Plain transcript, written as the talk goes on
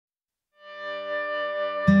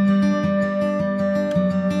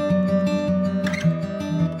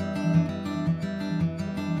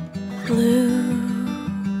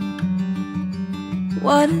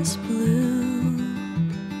What is blue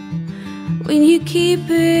when you keep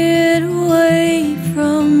it away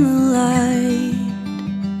from the light?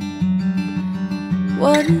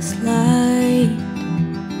 What is light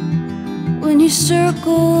when you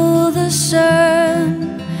circle the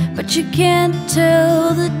sun, but you can't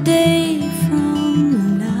tell the day from the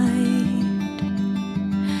night?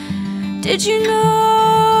 Did you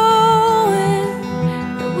know it,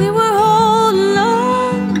 that we were holding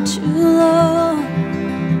on too long?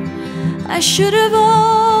 I should have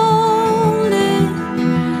owned it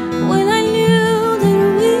when I knew that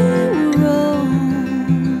we were wrong.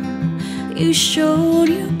 You showed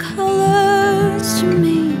your colors to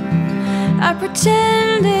me, I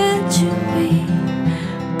pretended to be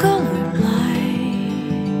colorblind.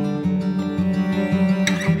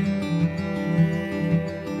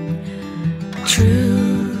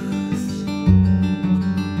 Truth,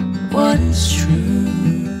 what is truth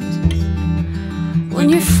when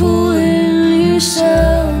you're fooling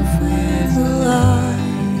yourself with a lie?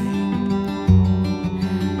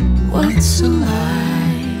 What's a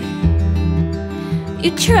lie?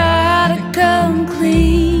 You try to come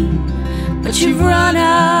clean, but you've run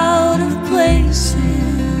out of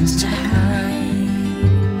places to hide.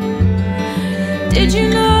 Did you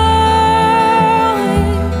know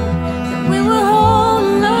it, that we were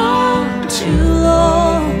holding on too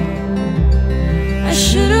long? I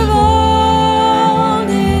should have owned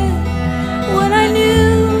it when I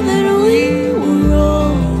knew that we were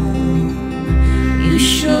wrong. You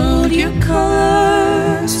showed your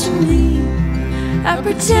colors to me, I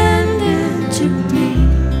pretended to be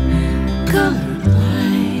colorblind.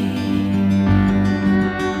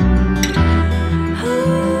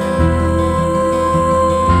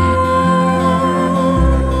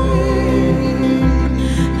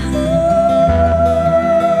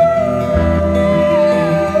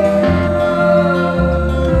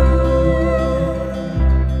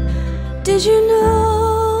 Did you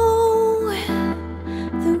know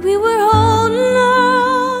that we were holding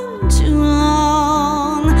on too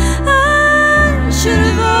long? I should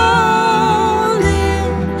have owned it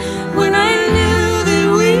when I knew that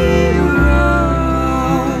we were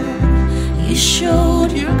wrong. You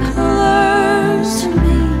showed your colors to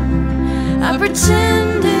me, I pretend